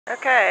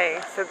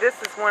Okay, so this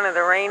is one of the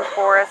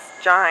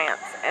rainforest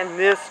giants, and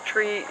this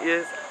tree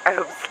is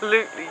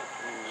absolutely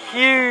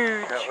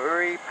huge.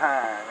 Kauri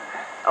pine.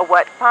 A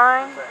what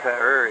pine?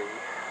 Kauri.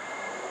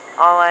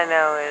 All I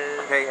know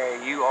is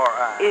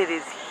K-A-U-R-I. it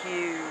is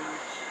huge.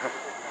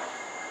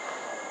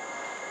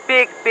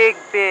 Big, big,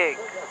 big.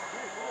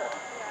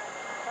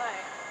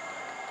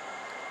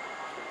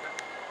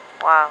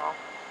 Wow.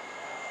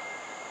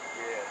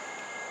 Yes.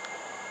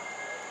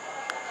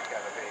 It's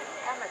gotta be.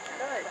 How much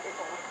good is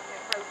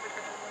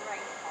because of the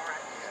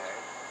rainforest?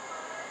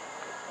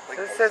 Okay.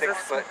 So it says 6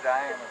 foot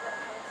diameter.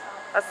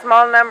 A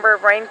small number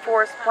of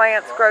rainforest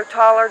plants grow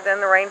taller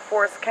than the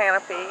rainforest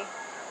canopy.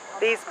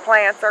 These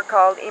plants are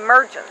called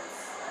emergents,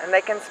 and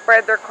they can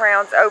spread their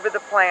crowns over the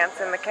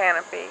plants in the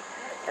canopy.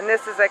 And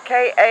this is a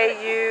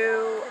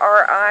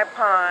K-A-U-R-I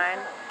pine.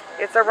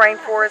 It's a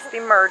rainforest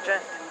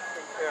emergent.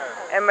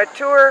 And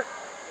mature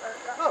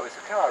It's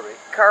a kauri.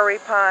 Kauri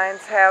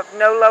pines have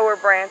no lower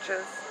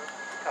branches.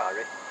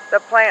 Kauri. The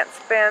plant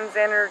spends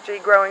energy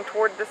growing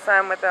toward the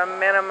sun with a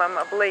minimum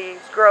of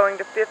leaves growing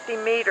to 50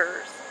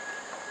 meters.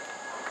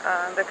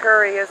 The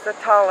Kauri is the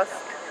tallest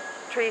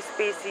tree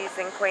species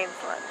in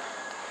Queensland.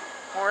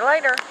 More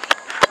later.